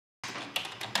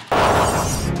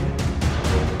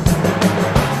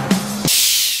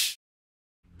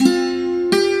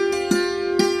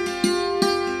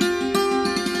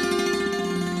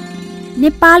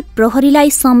नेपाल प्रहरीलाई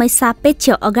समय सापेक्ष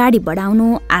अगाडि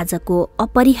बढाउनु आजको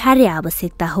अपरिहार्य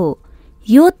आवश्यकता हो।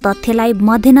 यो तथ्यलाई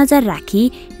मध्यनजर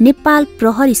राखी नेपाल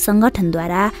प्रहरी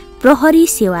संगठनद्वारा प्रहरी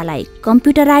सेवालाई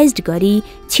कम्प्युटराइज्ड गरी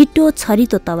छिटो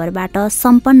छरितो तवरबाट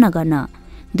सम्पन्न गर्न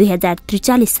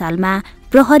 2043 सालमा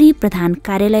प्रहरी प्रधान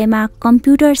कार्यालयमा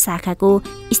कम्प्युटर शाखाको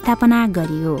स्थापना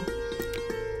गरियो।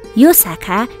 यो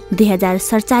शाखा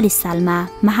 2047 सालमा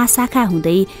महाशाखा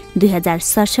हुँदै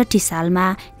 2067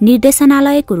 सालमा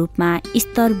निर्देशनालयको रूपमा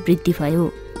स्तर वृद्धि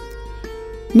भयो।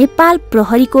 नेपाल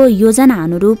प्रहरीको योजना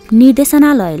अनुरूप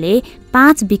निर्देशनालयले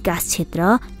 5 विकास क्षेत्र,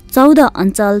 14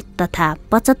 अञ्चल तथा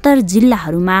 75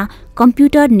 जिल्लाहरूमा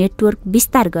कम्प्युटर नेटवर्क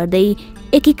विस्तार गर्दै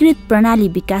एकीकृत प्रणाली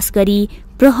विकास गरी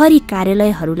प्रहरी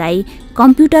कार्यालयहरूलाई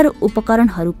कम्प्युटर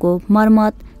उपकरणहरूको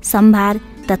मर्मत, सम्भार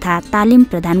तथा तालिम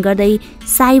प्रदान गर्दै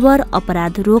साइबर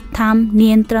अपराध रोकथाम,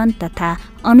 नियन्त्रण तथा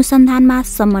अनुसन्धानमा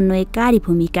समन्वयकारी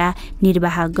भूमिका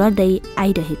निर्वाह गर्दै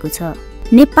आइरहेको छ।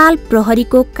 नेपाल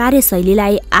प्रहरीको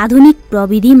कार्यशैलीलाई आधुनिक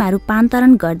प्रविधिमा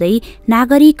रूपान्तरण गर्दै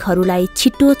नागरिकहरूलाई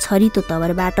छिटो छरितो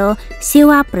तवरबाट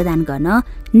सेवा प्रदान गर्न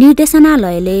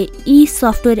निर्देशनालयले यी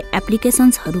सफ्टवेयर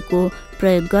एप्लिकेसन्सहरूको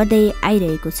प्रयोग गर्दै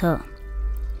आइरहेको छ।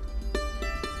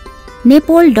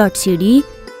 nepal.cd,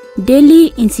 daily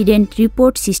incident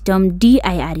report system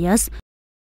DIRS,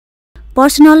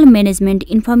 personal management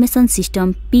information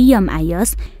system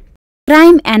PMIS,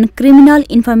 crime and criminal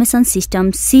information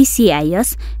system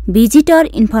CCIS, visitor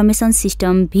information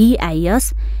system VIS,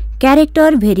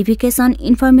 character verification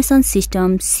information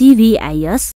system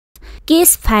CVIS, case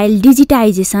file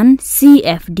digitisation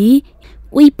CFD,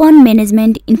 weapon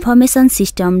management information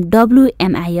system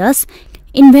WMIS,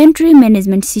 inventory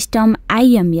management system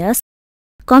IMS,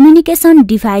 communication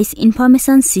device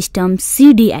information system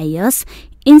CDIS,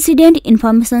 incident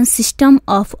information system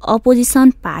of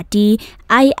opposition party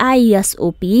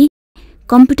IISOP,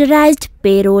 computerised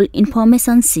payroll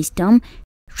information system,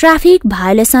 traffic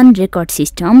violation record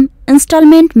system,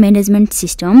 instalment management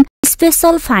system,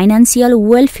 special financial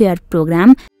welfare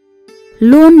programme,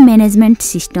 loan management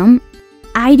system,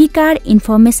 ID card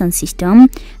information system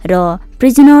र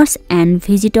prisoners and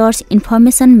visitors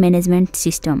information management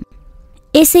system.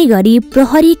 यसै गरी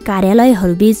प्रहरी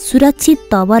कार्यालयहरूबीच सुरक्षित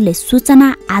तवरले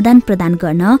सूचना आदान प्रदान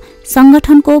गर्न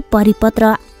संगठनको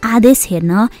परिपत्र आदेश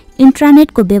हेर्न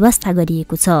इन्ट्रानेटको व्यवस्था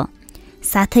गरिएको छ।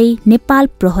 साथै नेपाल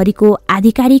प्रहरीको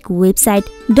आधिकारिक वेबसाइट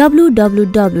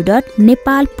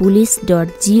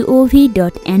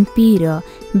www.nepalpolice.gov.np र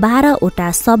 12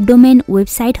 वटा सबडोमेन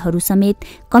वेबसाइटहरू समेत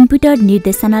कम्प्युटर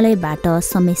निर्देशनालयबाट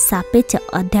समय सापेक्ष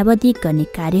अद्यावधिक गर्ने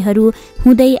कार्यहरू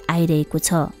हुँदै आइरहेको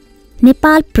छ।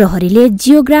 नेपाल प्रहरीले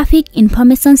जियोग्राफिक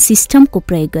इन्फर्मेसन सिस्टमको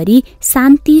प्रयोग गरी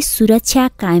शान्ति सुरक्षा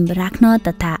कायम राख्न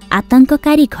तथा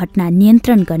आतंककारी घटना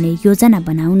नियन्त्रण गर्ने योजना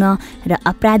बनाउन र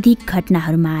आपराधिक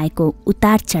घटनाहरूमा आएको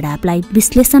उतार चढावलाई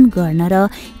विश्लेषण गर्न र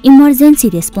इमर्जेन्सी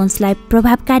रेस्पोन्सलाई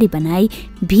प्रभावकारी बनाई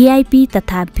VIP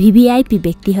तथा VVIP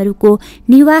व्यक्तिहरूको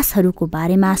निवासहरूको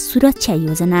बारेमा सुरक्षा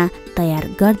योजना तयार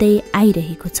गर्दै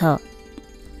आइरहेको छ।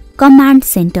 कमान्ड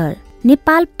सेन्टर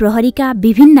नेपाल प्रहरीका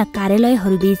विभिन्न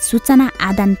कार्यालयहरूबीच सूचना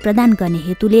आदान प्रदान गर्ने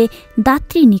हेतुले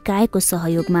दात्री निकायको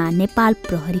सहयोगमा नेपाल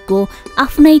प्रहरीको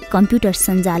आफ्नै कम्प्युटर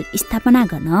सञ्जाल स्थापना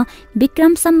गर्न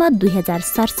विक्रम सम्वत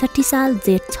 2067 साल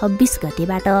जेठ 26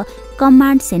 गतेबाट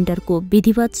कमान्ड सेन्टरको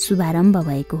विधिवत शुभारम्भ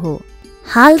भएको हो।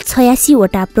 हाल 86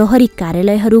 वटा प्रहरी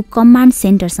कार्यालयहरू कमान्ड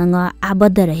सेन्टरसँग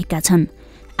आबद्ध रहेका छन्।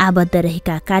 आबद्ध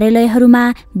रहेका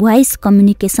कार्यालयहरूमा भोइस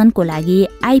कम्युनिकेसनको लागि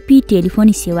IP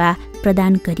टेलिफोनी सेवा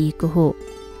प्रदान गरिएको हो।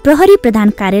 प्रहरी प्रधान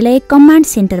कार्यालय कमान्ड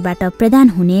सेन्टरबाट प्रदान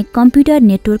हुने कम्प्युटर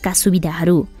नेटवर्कका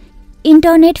सुविधाहरू: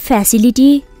 internet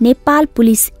facility, Nepal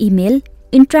police email,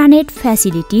 इन्ट्रानेट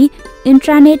facility,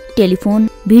 इन्ट्रानेट telephone,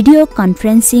 video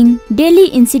conferencing, daily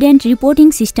incident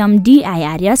reporting system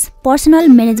DIRS, personal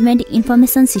management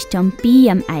information system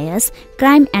PMIS,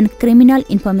 crime and criminal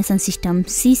information system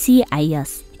CCIS।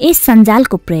 यस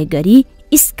सञ्जालको प्रयोग गरी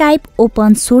स्काइप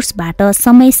ओपन सोर्सबाट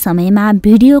समय समयमा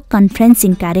भिडियो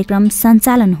कन्फरेन्सिङ कार्यक्रम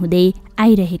सञ्चालन हुँदै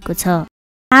आइरहेको छ।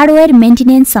 हार्डवेयर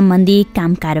मेन्टेनेन्स सम्बन्धी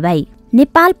काम कारबाही: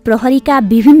 नेपाल प्रहरीका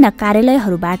विभिन्न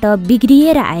कार्यालयहरूबाट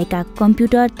बिग्रिएर आएका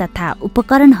कम्प्युटर तथा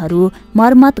उपकरणहरू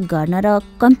मर्मत गर्न र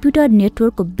कम्प्युटर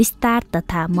नेटवर्कको विस्तार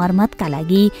तथा मर्मतका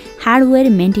लागि हार्डवेयर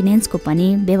मेन्टेनेन्सको पनि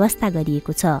व्यवस्था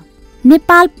गरिएको छ।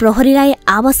 नेपाल प्रहरीलाई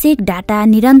आवश्यक डाटा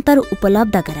निरन्तर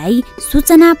उपलब्ध गराई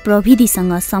सूचना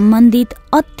प्रविधिसँग सम्बन्धित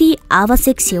अति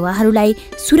आवश्यक सेवाहरूलाई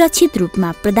सुरक्षित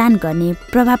रूपमा प्रदान गर्ने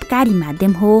प्रभावकारी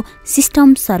माध्यम हो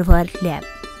सिस्टम सर्भर ल्याब।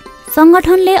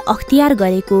 संगठनले अख्तियार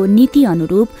गरेको नीति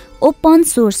अनुरूप ओपन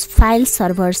सोर्स फाइल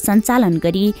सर्भर सञ्चालन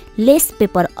गरी लेस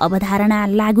पेपर अवधारणा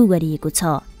लागू गरिएको छ।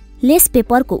 लेस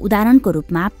पेपरको उदाहरणको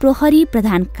रूपमा प्रहरी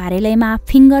प्रधान कार्यालयमा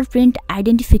फिङ्गरप्रिन्ट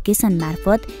आइडेन्टिफिकेसन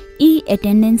मार्फत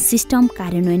ई-एटेन्डेन्स सिस्टम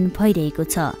कार्यान्वयन भइरहेको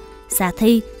छ।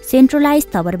 साथै सेन्ट्रलाइज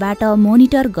तवरबाट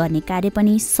मोनिटर गर्ने कार्य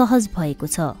पनि सहज भएको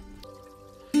छ।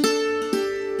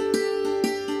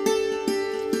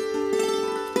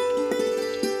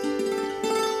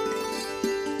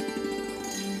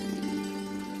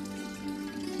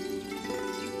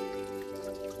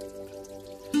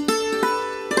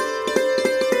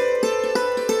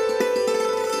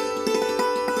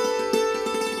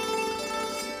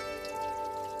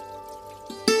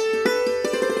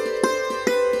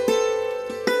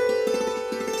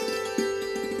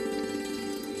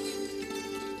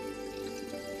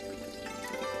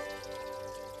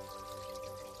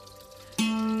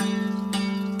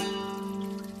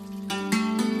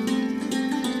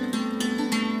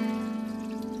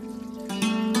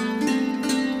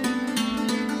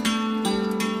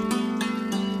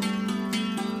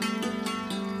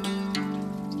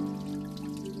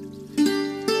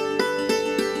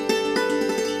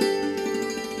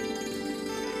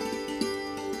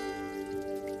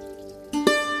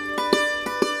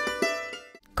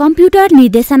 कम्प्युटर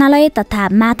निर्देशनालय तथा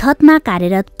माथतमा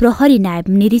कार्यरत प्रहरी नायब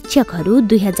निरीक्षकहरू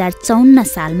 2054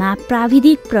 सालमा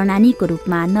प्राविधिक प्रणालीको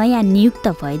रूपमा नयाँ नियुक्त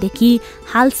भएदेखि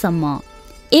हालसम्म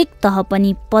एक तह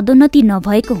पनि पदोन्नति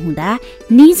नभएको हुँदा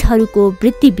निजहरूको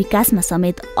वृत्ति विकासमा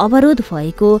समेत अवरोध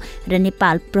भएको र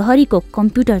नेपाल प्रहरीको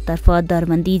कम्प्युटरतर्फ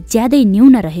दरबन्दी ज्यादै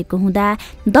न्यून रहेको हुँदा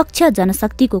दक्ष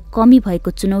जनशक्तिको कमी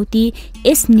भएको चुनौती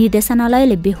यस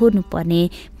निर्देशनालयले बेहोर्नु पर्ने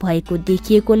भएको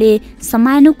देखिएकोले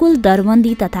समयानुकूल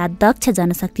दरबन्दी तथा दक्ष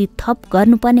जनशक्ति थप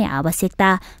गर्नुपर्ने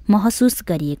आवश्यकता महसुस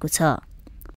गरिएको छ।